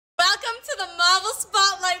Welcome to the Marvel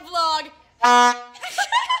Spotlight vlog.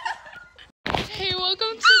 Hey,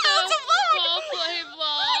 welcome to the Fall Play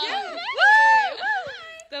vlog.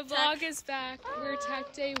 The vlog is back. We're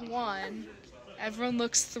Tech Day 1. Everyone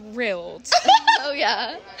looks thrilled. Oh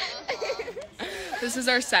yeah. This is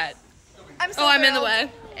our set. I'm in the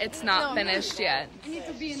way. It's not finished yet.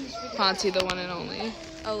 Ponty, the one and only.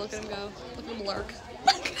 Oh, look at him go. Look at him lurk.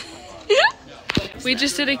 We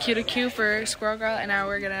just did a Q2Q for Squirrel Girl, and now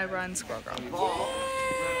we're gonna run Squirrel Girl.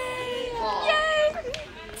 Yay!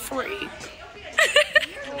 Free.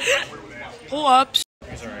 Pull ups.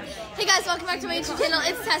 Hey guys, welcome back to my YouTube channel.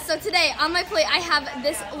 It's Tess. So today on my plate I have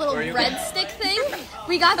this little breadstick thing.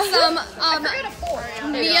 We got some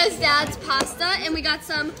Mia's dad's pasta, and we got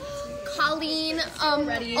some Colleen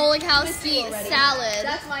Olikowski salad.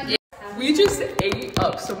 Yeah. We just ate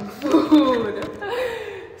up some food.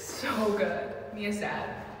 So good. Mia's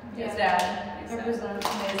dad. Mia's dad. Represents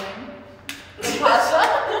amazing. Pasta.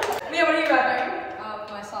 Mia, what are you grabbing?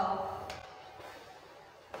 Myself.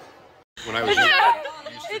 When I was young, I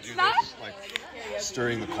used to do this, like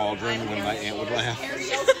stirring the cauldron when my aunt would laugh.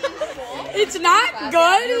 It's not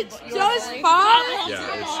good. It's just fine.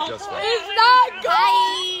 Yeah, it's just fine. It's not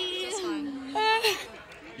good.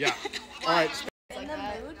 Yeah. All right.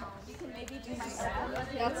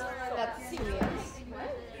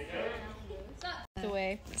 The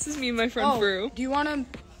way. This is me and my friend Brew. Do you wanna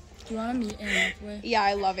meet Anne Hathaway? Yeah,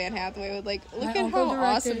 I love Anne Hathaway. Look My at uncle how directed-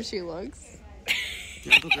 awesome she looks.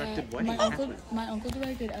 Your uncle directed what? My uncle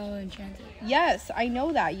directed Ella Enchanted. Yes, I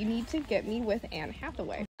know that. You need to get me with Anne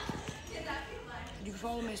Hathaway. You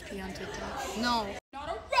follow Miss P on TikTok? No. Not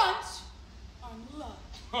a runt on love.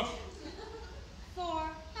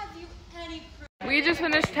 For have you any proof? We just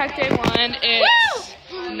finished Tech Day 1. It's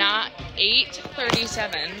not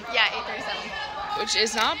 8:37. Yeah, 8:37. Which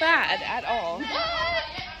is not bad at all.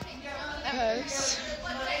 Because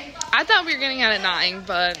I thought we were getting out at 9,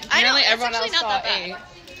 but apparently everyone else thought 8.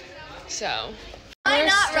 So Why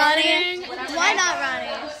not running? Why not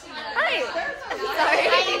running? Hi.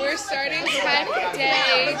 Sorry. we're starting Tech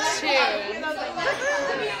Day 2.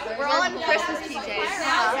 We're all in Christmas PJs.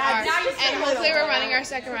 And hopefully we're running our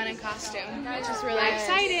second run in costume, which is really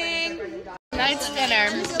exciting. Tonight's dinner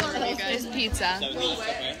is pizza.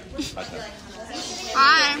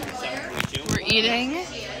 Hi. We're eating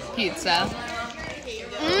pizza.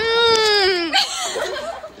 Mmm.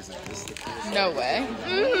 No way.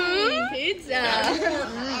 Pizza.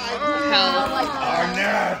 Hell.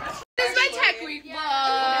 This is my Tech Week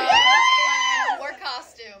vlog. More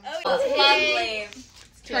costumes. Lovely.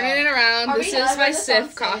 Turning it around. This is my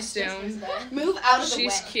Sif costume. Move out of the way.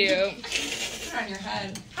 She's cute. On your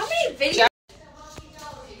head. How many videos?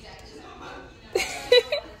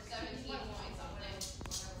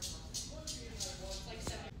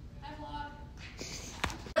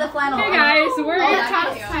 The flannel. Hey guys, we're in That's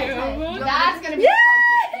costume. That's gonna be so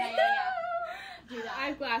cute. I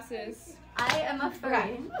have glasses. I am a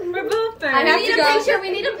furry. We're both there. We need a picture. We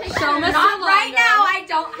need a picture. Not right now. I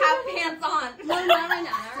don't have pants on.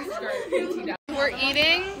 We're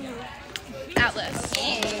eating Atlas.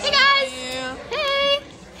 Hey guys.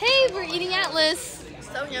 Hey, we're eating Atlas.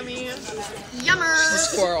 So yummy. Yummer.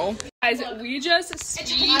 Squirrel. Guys, we just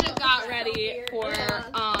speed got ready for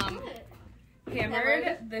Hammered.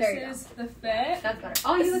 This is the fit. That's better.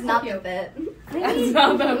 Oh, you look not the fit. That's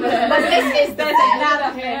not the fit. But this is the fit.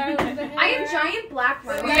 Hair. I am giant black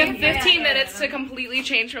rose. We have 15 minutes to completely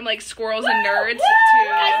change from like squirrels and nerds to.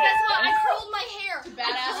 Guys, guess what? I curled my hair. I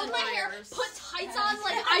curled my hair. Put tights on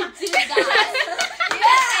like I did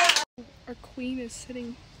that. Our queen is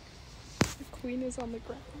sitting. The queen is on the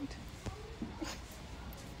ground.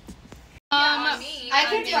 I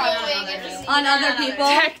could probably get to see On other people.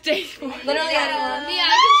 Tech Day. Literally anyone. Yeah,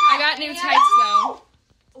 I got new tights though.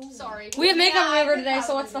 sorry. We have makeup remover today,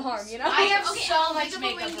 so what's the harm, you know? I have so much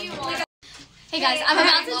makeup. Hey guys, I'm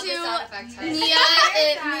about to do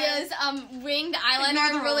Mia's winged eyeliner.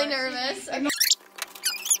 I'm really nervous.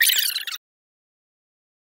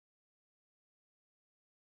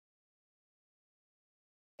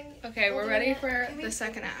 Okay, we're ready for the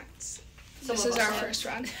second act. This is our first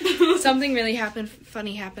run. Something really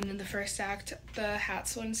funny happened in the first act. The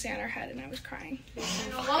hats wouldn't stay on our head, and I was crying. It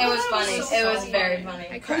was funny. It was very funny.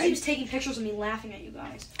 I Cozy cried. was taking pictures of me laughing at you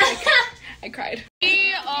guys. I cried.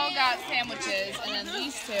 We all got sandwiches, and then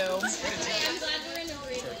these two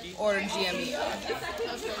ordered GME.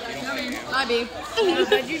 Abby.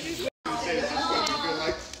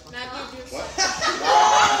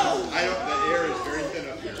 The air is very thin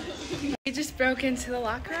up here. We just broke into the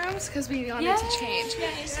locker rooms because we wanted to change.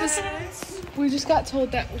 We just got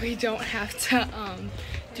told that we don't have to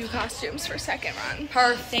do costumes for second run.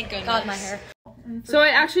 Perfect. Thank goodness. God, my hair. So I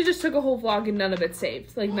actually just took a whole vlog and none of it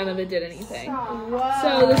saved. Like none of it did anything.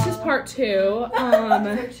 So this is part 2.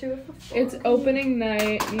 It's opening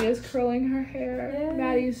night. Mia's curling her hair. Yay.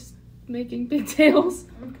 Maddie's making pigtails.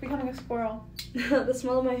 I'm becoming a squirrel. The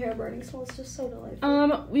smell of my hair burning smells just so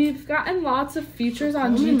delightful. We've gotten lots of features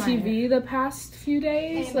on GTV the past few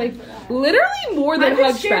days. Like literally more than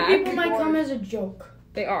Hunchback. People might come as a joke.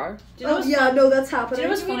 They are. Yeah, no, that's happening. Do you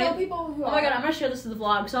know what's funny? Oh my god, I'm gonna share this to the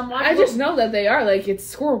vlog. So I'm watching. I just know that they are. Like it's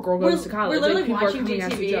Squirrel Girl goes to college. We're literally like, people watching are coming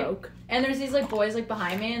as a GTV, joke. and there's these like boys like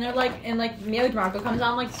behind me, and they're like, and like Mia DeMarco comes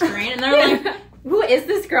on like the screen, and they're like, "Who is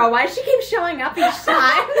this girl? Why does she keep showing up each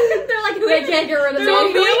time?" They're like, "Who They can't get rid of So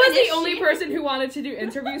me. Mia was the only person who wanted to do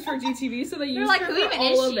interviews for GTV, so they used like, her who for even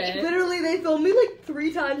all is of she? it. Literally, they filmed me like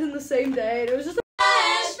 3 times in the same day, and it was just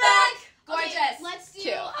Gorgeous. Let's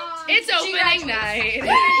do. It's opening night.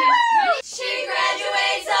 She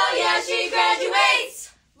graduates. Oh yeah, she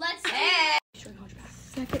graduates. Let's do.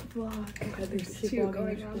 Second vlog. Okay, there's 2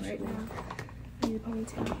 going on right now. I need a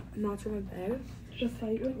ponytail. I'm not sure my bed. The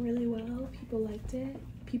fight went really well. People liked it.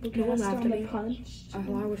 People No one gassed laughed on at the me. punch. I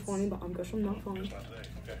thought I was funny, but I'm guessing I'm not funny.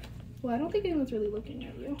 Well, I don't think anyone's really looking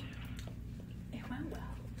at you. It went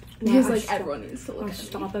well. Because like everyone needs to look I at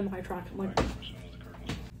stop in my tracks. I'm like,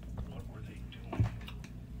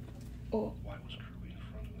 Oh.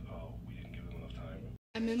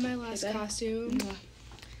 I'm in my last costume.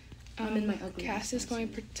 I'm in my ugly Cass is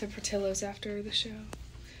going to Portillo's after the show.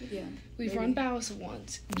 Yeah. We've run bows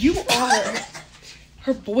once. You are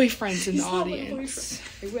her boyfriend's in the audience.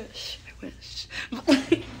 I wish.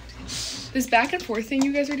 This back and forth thing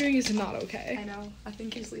you guys are doing is not okay. I know. I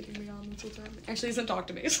think he's leading me on this whole time. Actually, he doesn't talk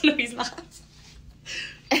to me, so no, he's not.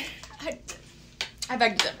 I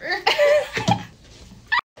beg to differ.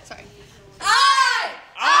 Sorry.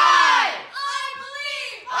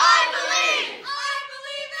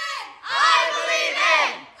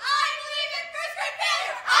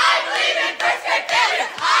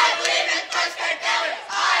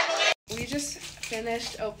 We just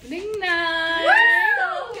finished opening night.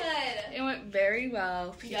 So good. It went very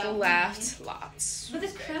well. People laughed lots. But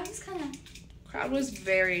this crowd was kind of. Crowd was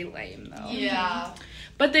very lame though. Yeah.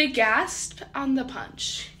 But they gasped on the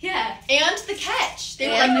punch. Yeah. And the catch. They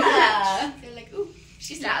were And like the that. They're like, ooh,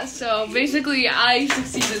 she's Yeah, so basically I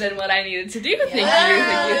succeeded in what I needed to do.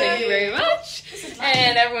 Thank you very much.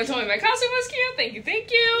 And everyone told me my costume was cute.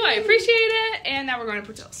 Thank you. I appreciate it. And now we're going to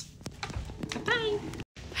Portillo's. Bye.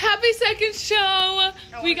 Happy second show.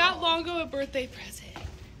 We got Longo a birthday present.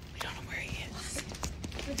 We don't know where he is.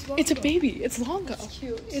 It's a baby. It's Longo. It's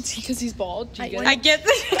cute. It's because he's bald. Do you get it? I get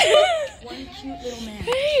this. one cute little man.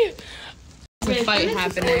 Hey. There's a fight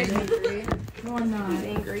happening. No, I'm not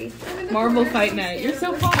angry. Marvel fight night. You're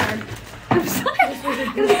so far. I'm sorry.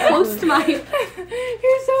 Close to my.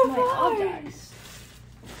 You're so far.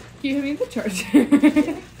 You hit me with the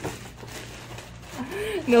charger.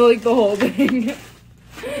 No, like the whole thing.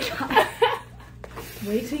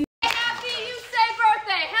 Wait till you. Happy, you say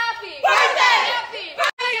birthday. Happy. Happy.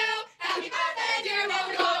 Happy birthday, dear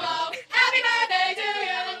Longo. Happy birthday to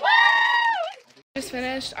you. Woo! Just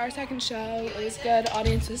finished our second show. It was good.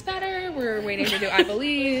 Audience was better. We're waiting to do I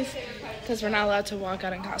Believe because we're not allowed to walk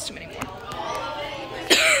out in costume anymore.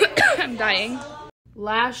 I'm dying.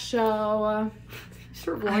 Last show.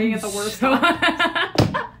 Start vlogging at the worst time.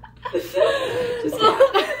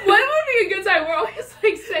 When would be a good time? We're always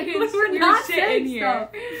like saying We're weird not shit saying in here.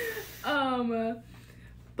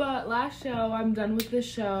 But last show, I'm done with the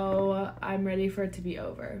show. I'm ready for it to be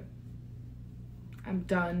over. I'm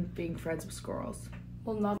done being friends with squirrels.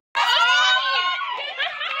 Well, not.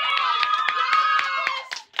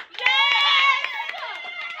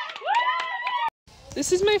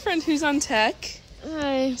 This is my friend who's on tech.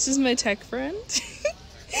 Hi. This is my tech friend.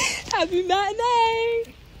 Happy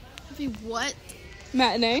matinee. Happy what?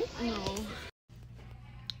 Matinee? No.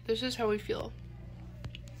 This is how we feel.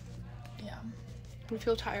 Yeah. We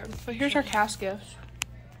feel tired. But here's our cast gift.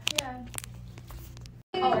 Yeah.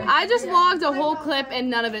 I just vlogged a whole clip and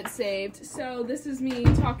none of it saved. So this is me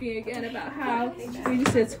talking again about how we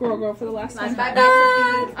just did Squirrel Girl for the last time. Bye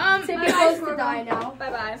Squirrel die now.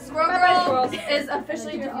 Bye. Squirrel Girl Is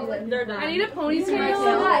officially defeated. They're done. I need a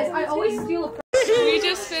ponytail. Guys, I always steal a. We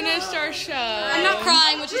just finished our show. I'm not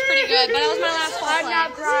crying, which is pretty good, but that was my last fall play. I'm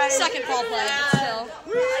not crying. Second fall play, but still.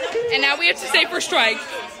 And now we have to stay for strike.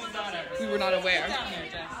 We were not aware.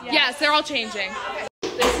 Yes, they're all changing.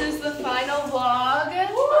 This is the final vlog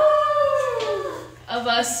of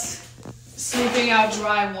us sweeping out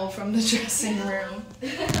drywall from the dressing room.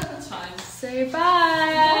 Time to say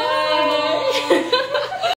bye.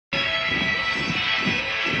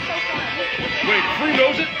 Prue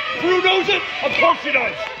knows it. Prue knows it. Of course she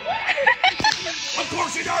does. Of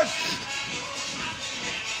course she does.